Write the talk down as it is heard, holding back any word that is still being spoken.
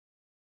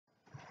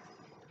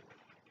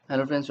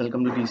Hello friends,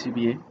 welcome to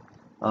PCBA.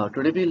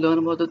 Today we learn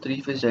about the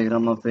three-phase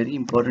diagram, a very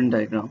important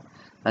diagram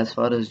as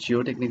far as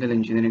geotechnical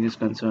engineering is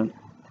concerned.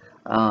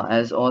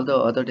 As all the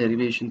other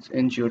derivations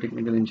in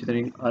geotechnical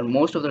engineering,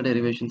 most of the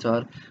derivations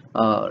are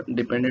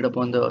dependent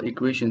upon the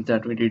equations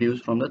that we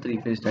deduce from the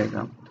three-phase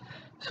diagram.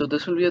 So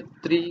this will be a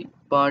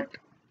three-part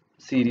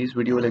series,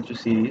 video lecture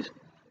series,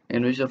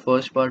 in which the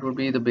first part would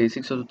be the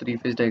basics of the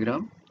three-phase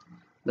diagram.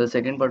 The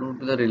second part would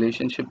be the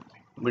relationship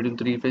between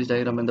three-phase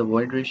diagram and the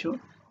void ratio,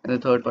 and the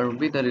third part would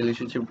be the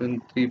relationship between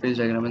three-phase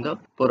diagram and the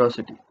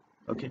porosity.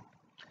 Okay,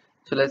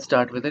 so let's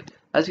start with it.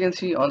 As you can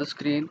see on the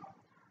screen,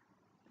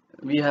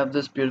 we have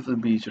this beautiful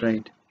beach,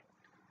 right?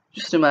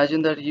 Just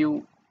imagine that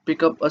you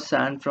pick up a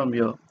sand from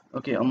here,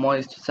 okay, a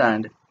moist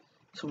sand.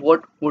 So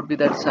what would be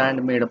that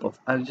sand made up of?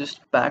 I'll just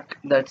pack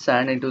that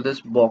sand into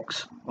this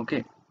box,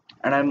 okay,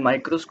 and I'm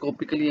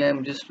microscopically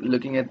I'm just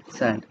looking at the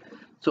sand.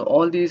 So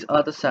all these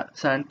are the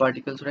sand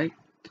particles, right?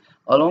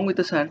 Along with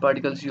the sand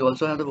particles, you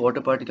also have the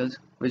water particles,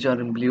 which are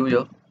in blue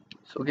here.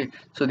 So, okay,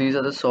 so these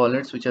are the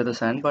solids, which are the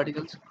sand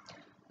particles.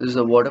 This is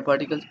the water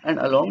particles, and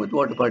along with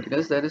water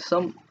particles, there is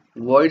some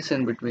voids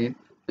in between,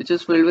 which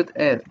is filled with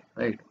air,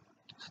 right?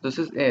 So this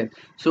is air.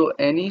 So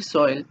any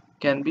soil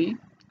can be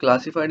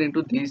classified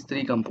into these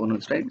three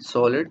components, right?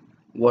 Solid,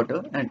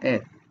 water, and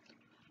air.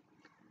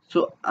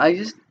 So I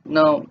just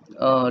now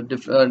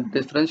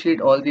differentiate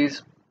all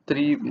these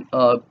three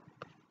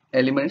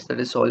elements, that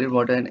is solid,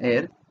 water, and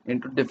air,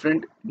 into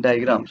different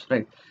diagrams,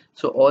 right?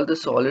 So all the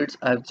solids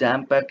I've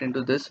jam packed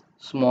into this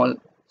small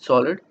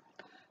solid.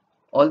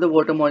 All the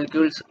water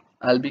molecules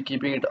I'll be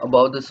keeping it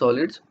above the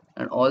solids,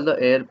 and all the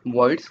air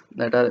voids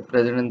that are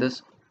present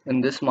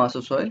in this mass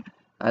of soil,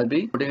 I'll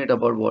be putting it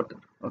above water.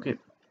 Okay,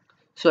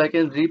 so I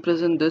can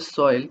represent this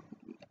soil,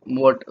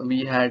 what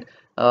we had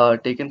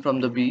taken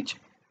from the beach,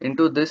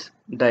 into this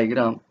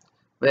diagram,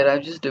 where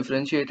I've just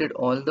differentiated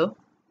all the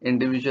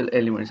individual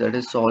elements, that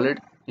is solid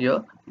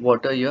here,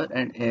 water here,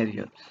 and air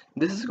here.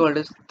 This is called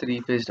as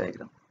three-phase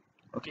diagram.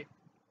 Okay,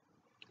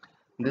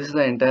 this is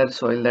the entire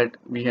soil that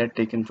we had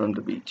taken from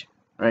the beach,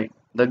 right?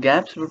 The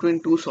gaps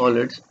between two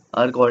solids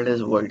are called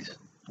as voids.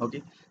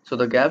 Okay, so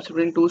the gaps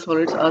between two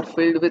solids are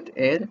filled with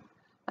air,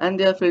 and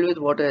they are filled with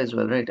water as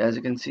well, right? As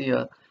you can see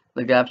here,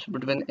 the gaps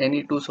between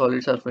any two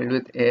solids are filled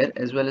with air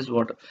as well as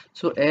water.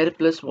 So air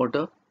plus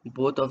water,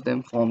 both of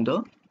them form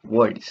the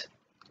voids.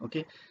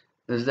 Okay,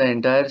 this is the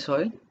entire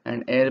soil,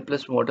 and air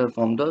plus water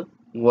form the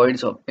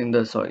voids of in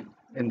the soil,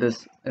 in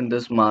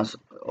this mass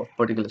of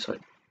particular soil.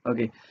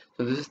 Okay,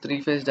 so this is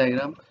three-phase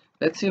diagram.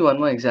 Let's see one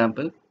more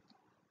example.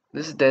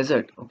 This is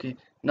desert. Okay,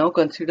 now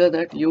consider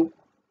that you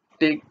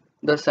take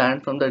the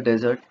sand from the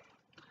desert.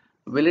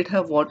 Will it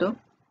have water?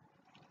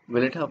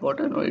 Will it have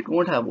water? No, it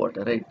won't have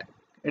water, right?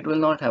 It will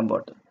not have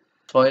water.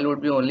 Soil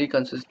would be only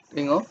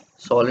consisting of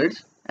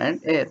solids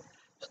and air.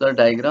 So the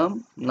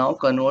diagram now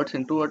converts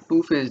into a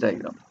two-phase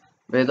diagram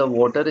where the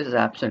water is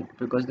absent,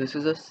 because this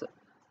is a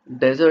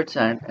desert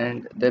sand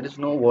and there is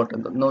no water,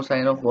 no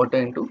sign of water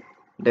into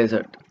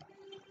desert,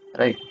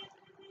 right?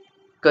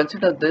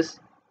 Consider this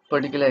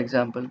particular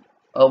example,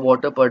 a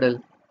water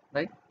puddle,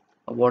 right?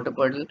 A water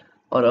puddle,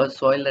 or a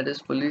soil that is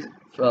fully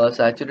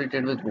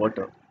saturated with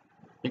water.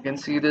 You can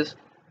see this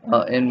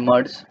in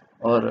muds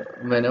or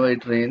whenever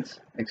it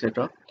rains,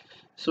 etc.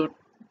 So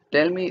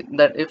tell me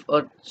that if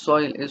a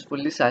soil is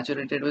fully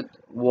saturated with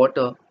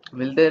water,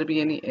 will there be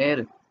any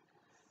air?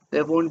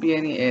 There won't be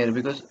any air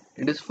because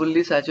it is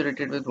fully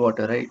saturated with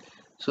water, right?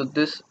 So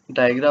this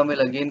diagram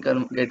will again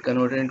get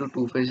converted into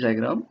two-phase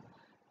diagram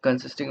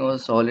consisting of a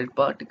solid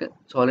particle,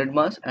 solid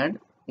mass, and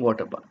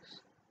water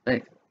mass,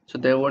 right? So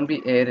there won't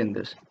be air in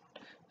this.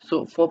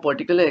 So for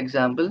particular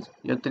examples,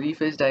 your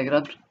three-phase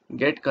diagrams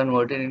get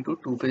converted into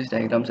two-phase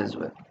diagrams as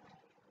well.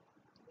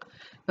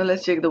 Now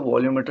let's check the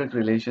volumetric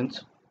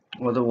relations.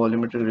 What the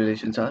volumetric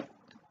relations are.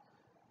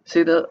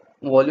 Say the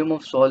volume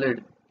of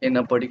solid in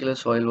a particular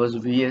soil was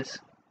Vs.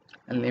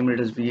 I'll name it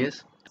as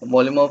Vs.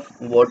 Volume of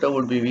water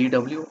would be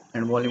Vw,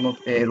 and volume of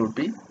air would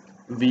be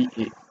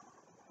Va,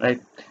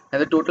 right?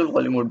 And the total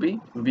volume would be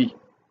V.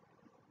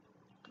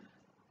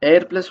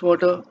 Air plus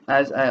water,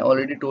 as I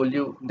already told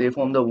you, they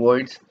form the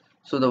voids.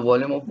 So the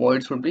volume of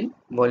voids would be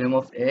volume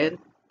of air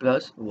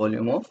plus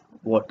volume of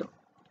water.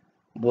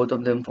 Both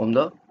of them form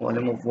the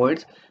volume of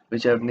voids,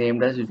 which I have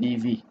named as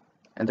VV,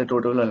 and the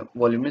total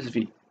volume is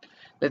V.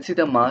 Let's see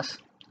the mass.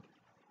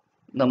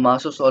 The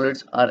mass of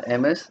solids are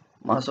Ms,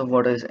 mass of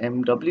water is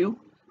Mw,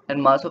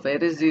 and mass of air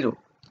is 0,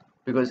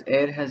 because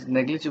air has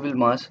negligible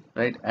mass,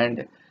 right?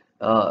 And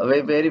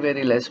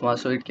very less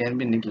mass, so it can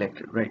be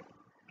neglected, right?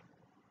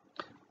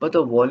 But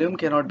the volume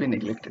cannot be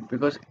neglected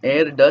because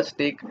air does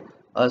take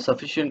a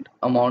sufficient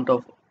amount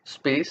of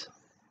space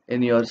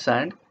in your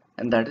sand,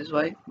 and that is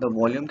why the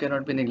volume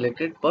cannot be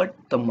neglected, but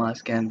the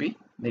mass can be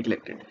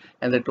neglected.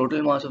 And the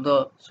total mass of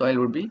the soil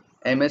would be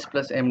Ms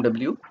plus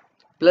Mw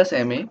plus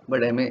Ma,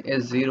 but Ma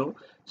is 0,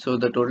 so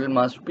the total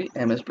mass would be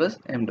Ms plus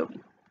Mw,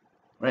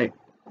 right?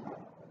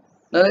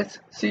 Now let's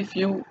see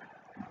few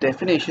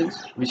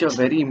definitions which are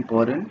very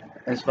important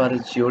as far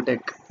as geotech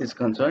is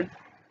concerned.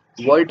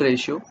 Void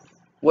ratio.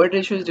 Void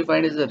ratio is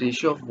defined as the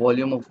ratio of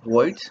volume of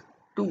voids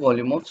to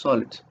volume of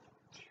solids.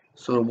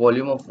 So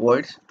volume of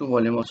voids to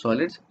volume of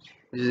solids,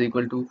 which is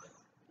equal to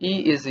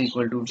E is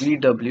equal to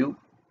VW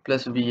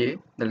plus VA,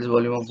 that is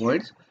volume of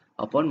voids,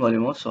 upon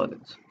volume of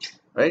solids.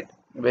 Right?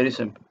 Very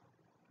simple.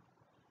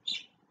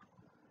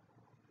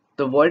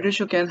 The void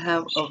ratio can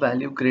have a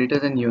value greater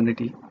than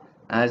unity,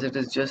 as it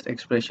is just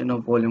expression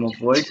of volume of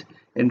voids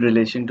in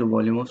relation to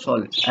volume of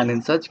solids, and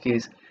in such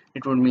case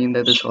it would mean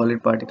that the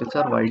solid particles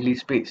are widely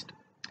spaced.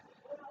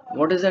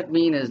 What does that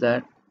mean is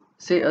that,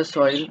 say a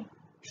soil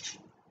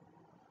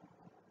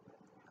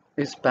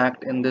is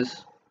packed in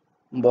this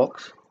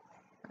box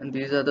and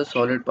these are the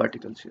solid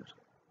particles here.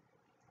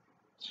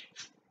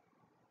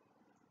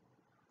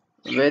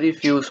 Very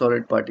few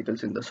solid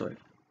particles in the soil.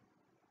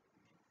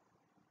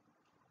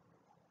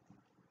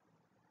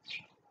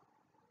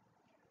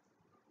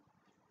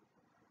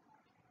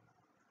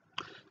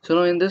 So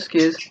now in this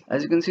case,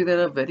 as you can see,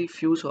 there are very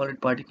few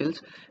solid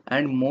particles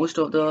and most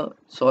of the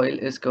soil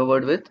is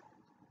covered with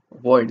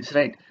voids,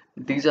 right?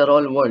 These are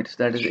all voids,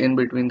 that is in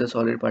between the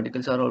solid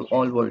particles are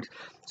all voids.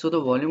 So the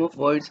volume of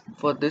voids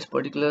for this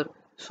particular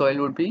soil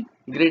would be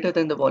greater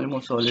than the volume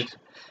of solids,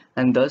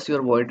 and thus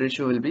your void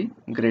ratio will be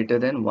greater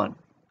than 1.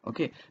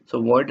 Okay,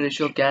 so void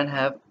ratio can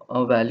have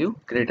a value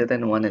greater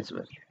than 1 as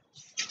well,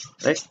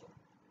 right?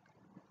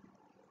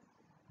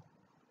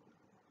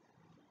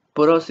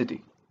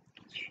 Porosity.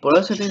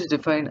 Porosity is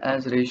defined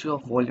as ratio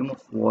of volume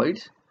of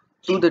voids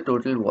to the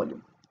total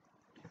volume,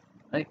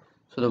 right?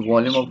 So the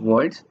volume of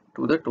voids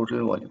to the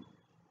total volume,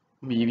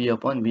 VV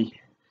upon V,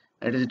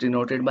 that is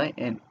denoted by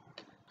N.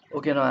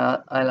 Okay,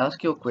 now I'll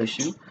ask you a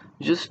question.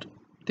 Just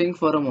think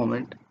for a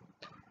moment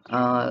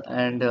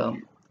and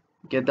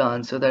get the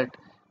answer that,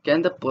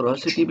 can the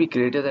porosity be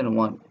greater than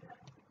 1?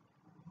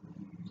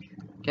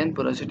 Can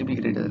porosity be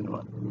greater than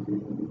 1?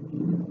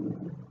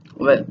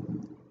 Well,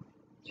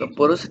 the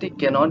porosity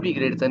cannot be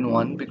greater than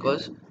 1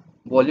 because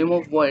volume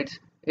of voids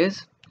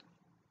is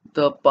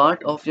the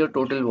part of your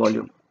total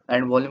volume,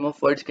 and volume of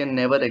voids can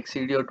never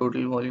exceed your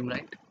total volume,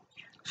 right?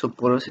 So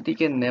porosity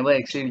can never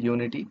exceed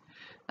unity,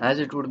 as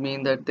it would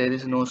mean that there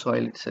is no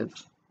soil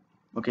itself.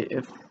 Okay,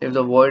 if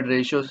the void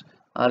ratios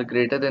are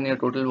greater than your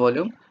total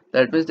volume,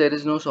 that means there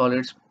is no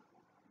solids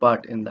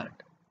part in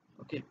that.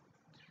 Okay,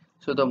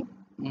 so the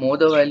more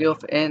the value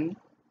of N,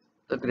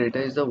 the greater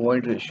is the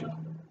void ratio,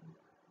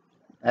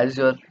 as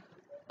your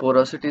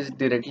porosity is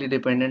directly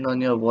dependent on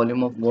your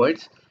volume of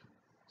voids.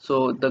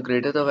 So the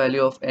greater the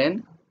value of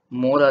N,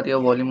 more are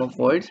your volume of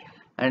voids,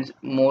 and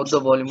more the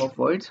volume of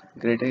voids,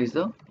 greater is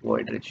the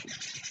void ratio,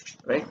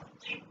 right?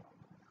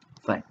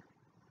 Fine.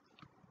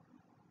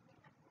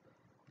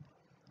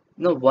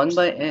 Now 1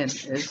 by N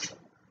is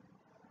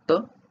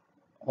the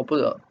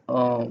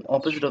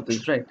opposite of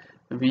this, right?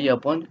 V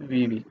upon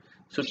VV.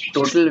 So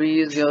total V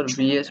is your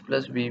Vs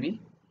plus VV,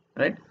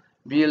 right?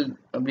 We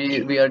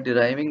are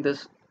deriving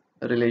this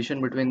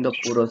relation between the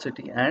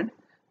porosity and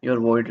your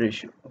void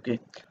ratio. Okay,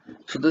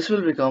 so this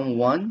will become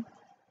 1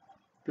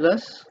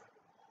 plus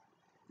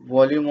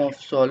volume of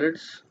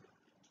solids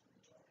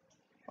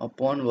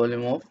upon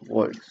volume of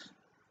voids,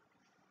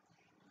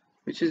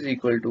 which is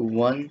equal to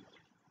 1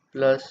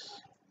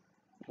 plus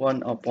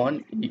 1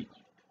 upon E,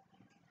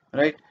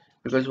 right?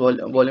 Because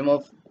volume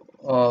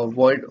of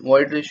void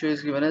ratio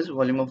is given as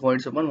volume of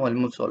voids upon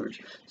volume of solids.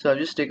 So I've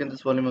just taken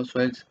this volume of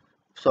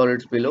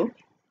solids below,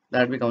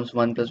 that becomes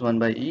 1 plus 1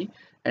 by E,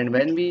 and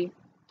when we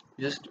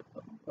just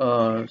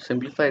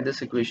simplify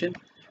this equation,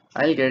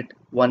 I'll get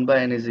 1 by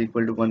N is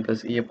equal to 1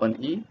 plus E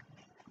upon E,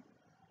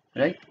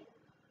 right?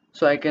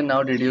 So I can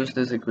now deduce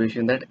this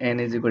equation that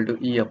N is equal to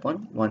E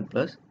upon 1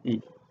 plus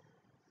E.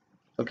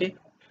 Okay,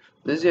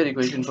 this is your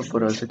equation for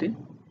porosity.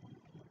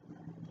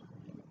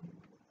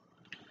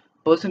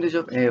 Percentage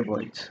of air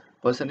voids.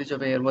 Percentage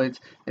of air voids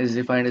is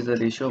defined as the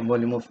ratio of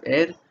volume of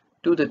air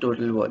to the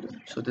total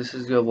volume. So this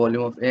is your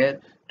volume of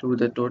air to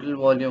the total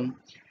volume,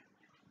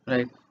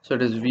 right? So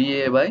it is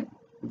VA by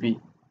V.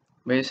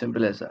 Very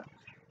simple as that.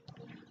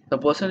 The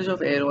percentage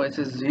of air voids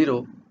is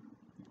 0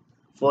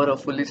 for a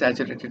fully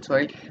saturated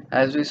soil,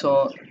 as we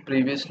saw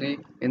previously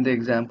in the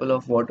example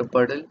of water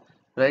puddle,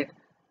 right?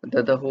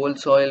 That the whole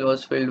soil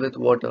was filled with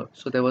water,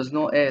 so there was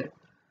no air,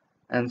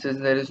 and since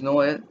there is no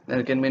air,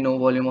 there can be no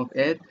volume of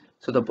air,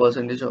 so the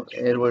percentage of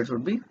air voids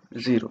would be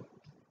 0.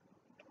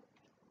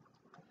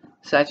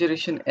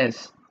 Saturation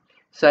S.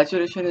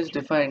 Saturation is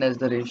defined as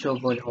the ratio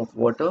of volume of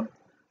water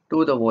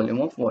to the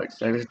volume of voids,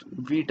 that is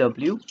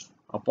VW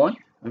upon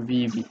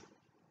VV,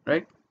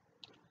 right?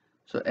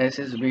 So S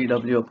is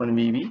VW upon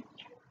VV.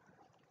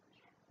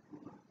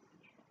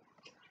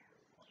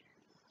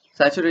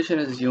 Saturation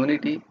is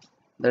unity,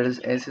 that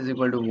is S is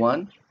equal to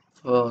 1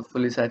 for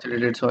fully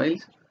saturated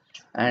soils,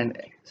 and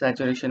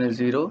saturation is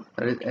 0,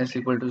 that is S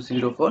equal to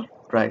 0 for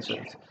dry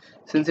soils.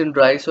 Since in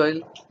dry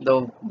soil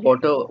the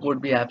water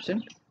would be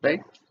absent,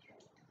 right?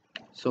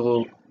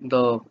 So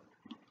the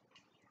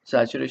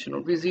saturation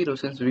would be 0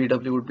 since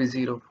VW would be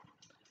 0,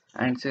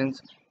 and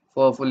since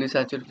for fully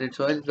saturated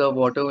soils the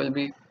water will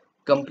be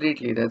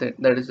completely,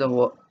 that is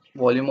the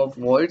volume of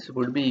voids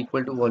would be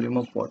equal to volume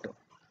of water.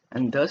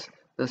 and thus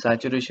the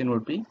saturation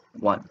would be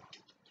 1,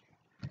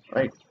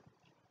 right?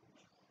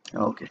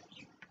 Okay.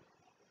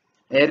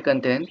 Air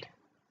content.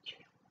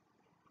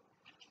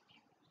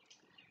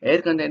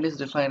 Air content is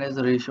defined as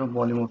the ratio of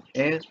volume of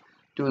air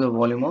to the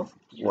volume of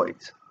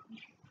voids.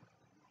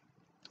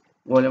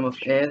 Volume of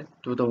air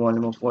to the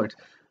volume of voids.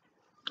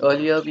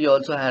 Earlier we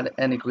also had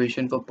an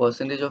equation for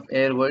percentage of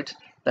air voids,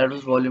 that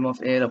was volume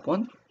of air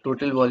upon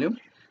total volume.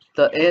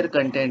 The air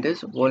content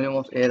is volume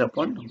of air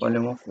upon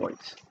volume of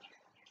voids.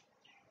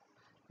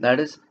 That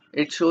is,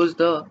 it shows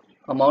the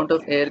amount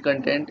of air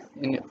content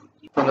in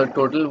from the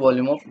total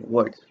volume of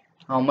voids.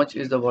 How much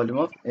is the volume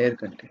of air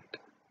content?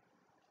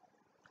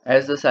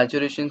 As the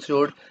saturation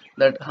showed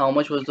that how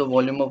much was the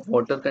volume of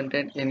water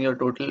content in your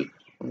total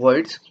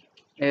voids,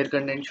 air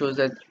content shows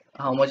that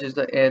how much is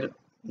the air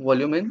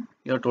volume in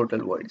your total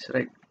voids,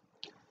 right?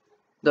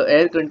 The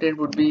air content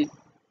would be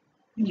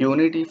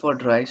unity for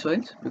dry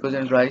soils, because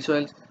in dry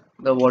soils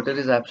the water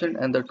is absent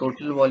and the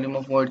total volume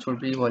of voids would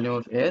be volume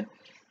of air,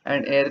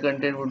 and air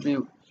content would be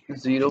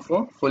 0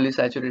 for fully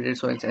saturated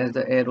soils, as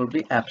the air would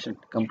be absent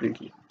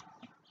completely.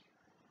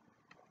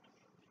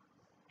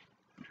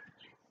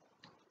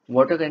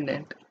 Water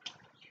content.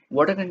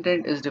 Water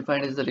content is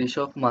defined as the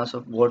ratio of mass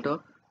of water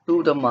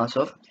to the mass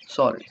of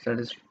solids, that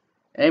is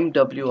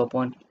mw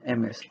upon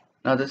ms.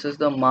 Now this is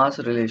the mass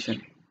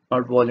relation,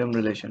 not volume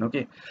relation.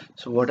 Okay,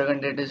 so water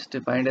content is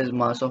defined as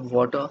mass of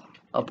water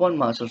upon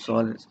mass of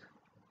solids,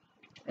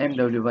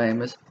 mw by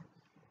ms.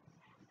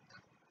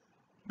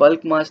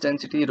 Bulk mass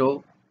density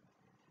rho.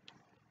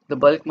 The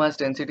bulk mass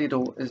density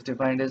rho is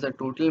defined as the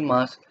total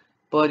mass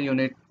per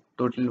unit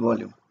total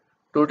volume.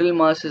 Total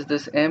mass is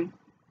this m,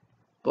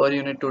 per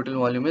unit total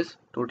volume is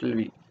total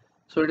V.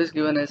 So it is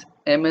given as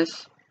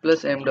ms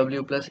plus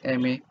mw plus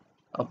ma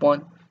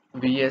upon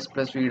vs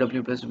plus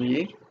vw plus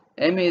va.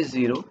 Ma is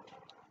 0,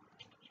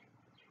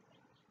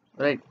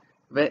 right?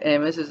 Where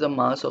ms is the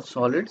mass of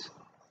solids,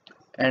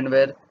 and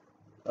where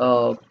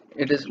uh,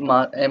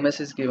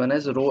 ms is given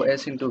as rho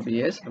s into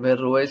vs, where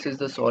rho s is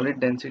the solid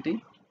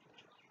density,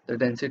 the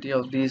density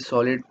of these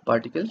solid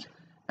particles,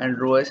 and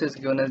rho s is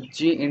given as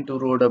g into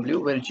rho w,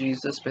 where g is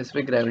the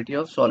specific gravity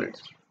of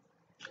solids.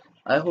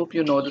 I hope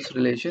you know this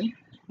relation,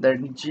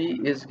 that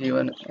g is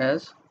given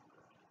as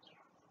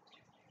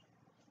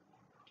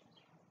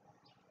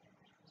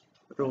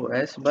rho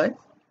s by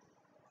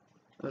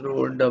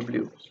rho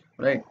w,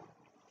 right?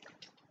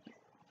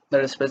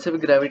 The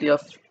specific gravity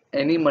of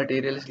any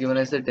material is given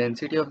as the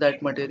density of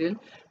that material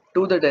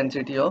to the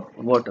density of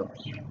water.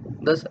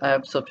 Thus I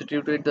have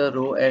substituted the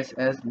rho s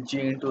as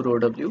g into rho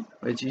w,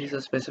 where g is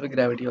the specific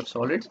gravity of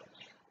solids,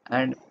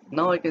 and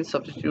now I can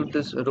substitute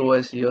this rho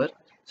s here,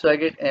 so I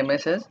get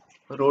ms as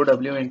rho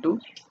w into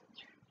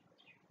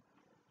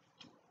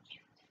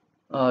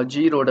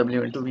g rho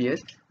w into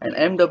vs, and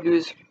mw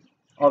is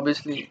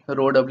obviously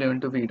rho w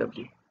into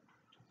vw.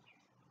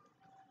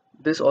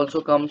 This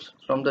also comes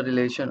from the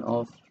relation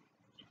of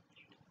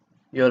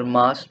your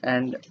mass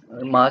and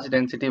mass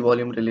density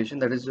volume relation,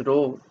 that is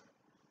rho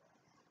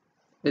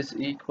is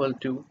equal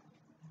to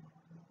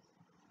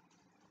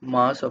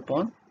mass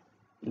upon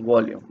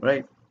volume,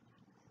 right?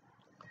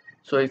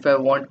 So if I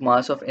want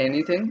mass of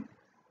anything,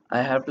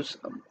 I have to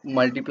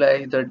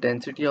multiply the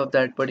density of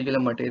that particular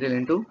material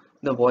into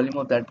the volume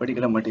of that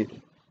particular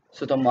material.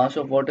 So the mass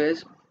of water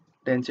is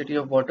density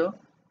of water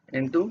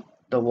into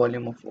the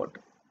volume of water.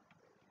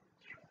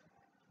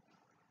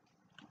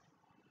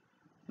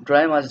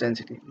 Dry mass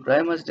density.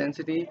 Dry mass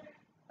density,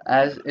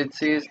 as it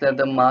says that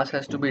the mass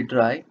has to be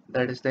dry,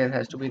 that is, there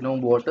has to be no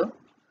water.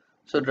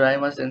 So dry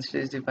mass density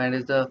is defined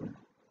as the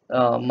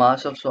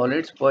mass of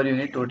solids per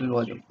unit total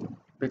volume,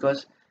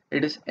 because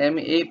it is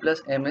ma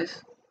plus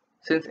ms.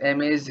 Since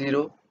ma is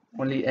 0,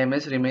 only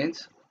ms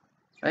remains,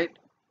 right?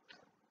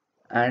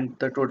 And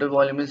the total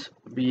volume is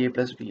va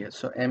plus vs,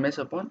 so ms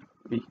upon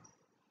v.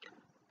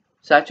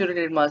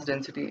 Saturated mass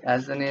density,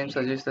 as the name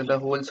suggests, that the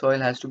whole soil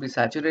has to be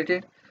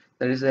saturated,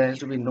 that is, there has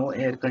to be no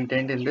air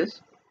content in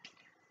this.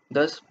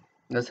 Thus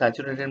the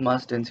saturated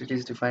mass density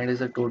is defined as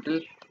the total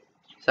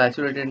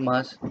saturated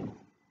mass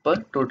per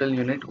total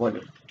unit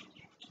volume.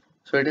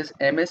 So it is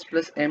ms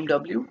plus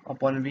mw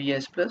upon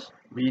vs plus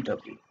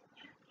vw.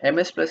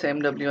 ms plus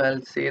mw,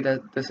 I'll say that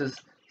this is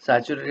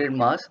saturated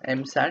mass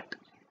msat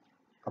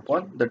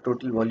upon the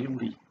total volume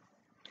v.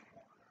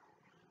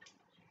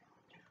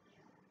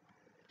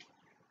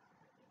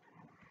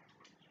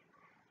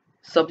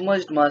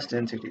 Submerged mass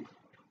density.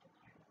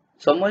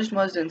 Submerged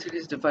mass density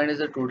is defined as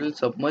the total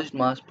submerged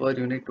mass per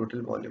unit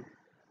total volume.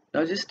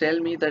 Now just tell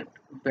me that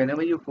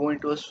whenever you go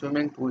into a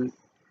swimming pool,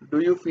 do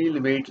you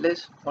feel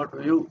weightless or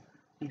do you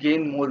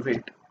gain more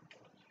weight?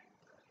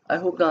 I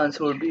hope the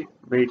answer would be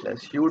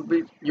weightless. You would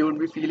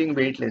be feeling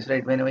weightless,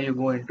 right? Whenever you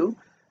go into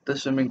the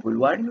swimming pool,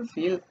 why do you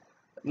feel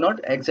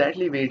not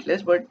exactly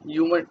weightless, but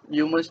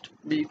you must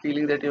be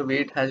feeling that your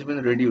weight has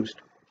been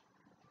reduced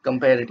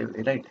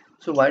comparatively, right?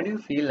 So why do you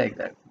feel like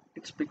that?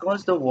 It's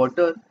because the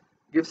water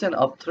gives an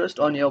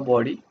upthrust on your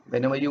body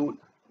whenever you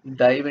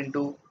dive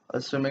into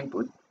a swimming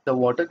pool. The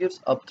water gives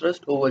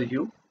upthrust over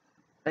you,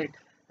 right?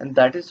 And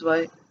that is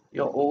why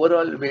your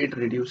overall weight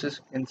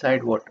reduces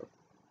inside water.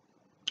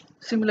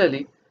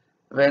 Similarly,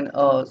 when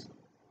a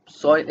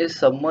soil is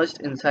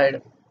submerged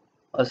inside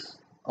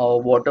a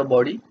water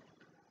body,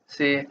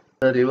 say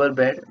the river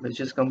bed, which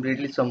is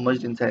completely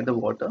submerged inside the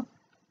water,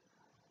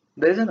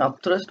 there is an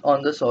upthrust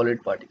on the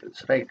solid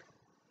particles, right?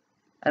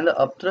 And the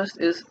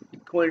upthrust is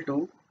equal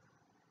to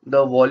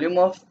the volume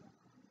of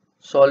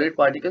solid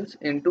particles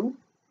into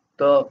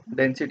the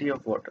density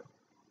of water.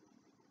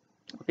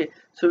 Okay,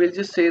 so we'll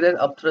just say that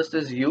upthrust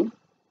is U.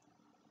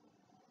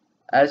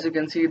 As you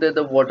can see that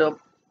the water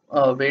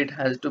weight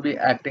has to be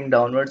acting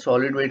downwards,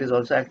 solid weight is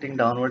also acting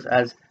downwards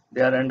as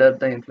they are under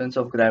the influence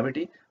of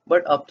gravity,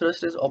 but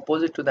upthrust is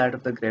opposite to that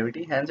of the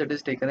gravity, hence it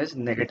is taken as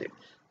negative.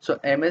 So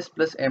ms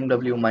plus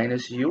mw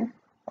minus u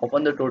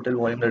upon the total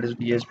volume, that is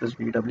vs plus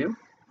vw.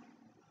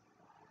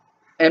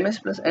 Ms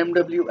plus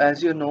mw,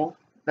 as you know,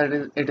 that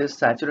is, it is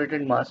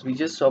saturated mass, we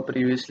just saw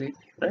previously,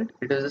 right?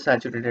 It is a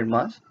saturated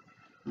mass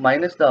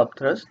minus the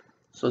upthrust.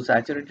 So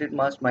saturated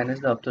mass minus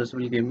the upthrust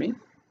will give me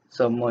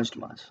submerged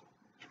mass.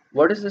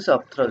 What is this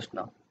upthrust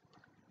now?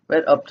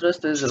 Where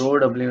upthrust is rho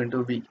w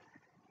into v.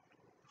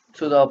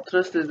 So the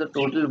upthrust is the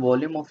total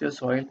volume of your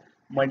soil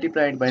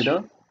multiplied by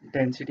the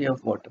density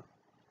of water.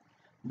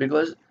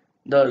 Because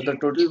the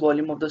total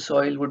volume of the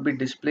soil would be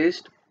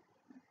displaced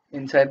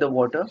inside the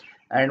water,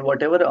 and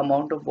whatever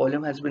amount of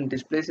volume has been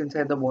displaced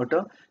inside the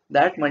water,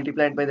 that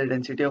multiplied by the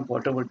density of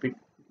water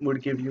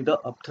would give you the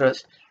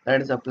upthrust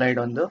that is applied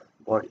on the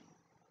body.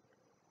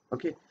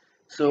 Okay,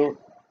 so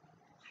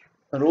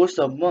rho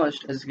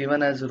submerged is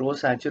given as rho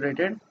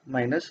saturated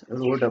minus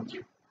rho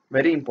w.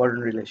 Very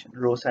important relation,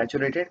 rho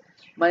saturated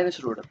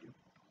minus rho w.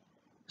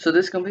 So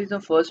this completes the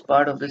first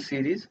part of this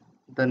series.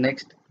 The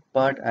next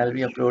part I'll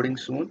be uploading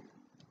soon.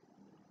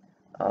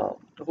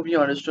 Hope you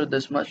understood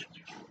this much.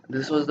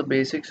 This was the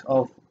basics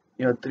of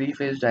your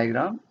three-phase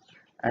diagram,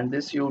 and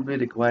this you will be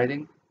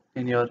requiring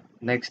in your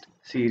next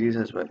series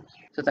as well.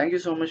 So thank you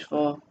so much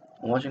for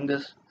watching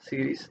this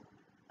series,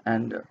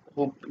 and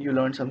hope you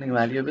learned something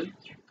valuable.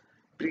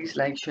 Please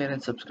like, share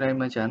and subscribe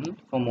my channel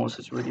for more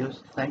such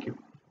videos. Thank you.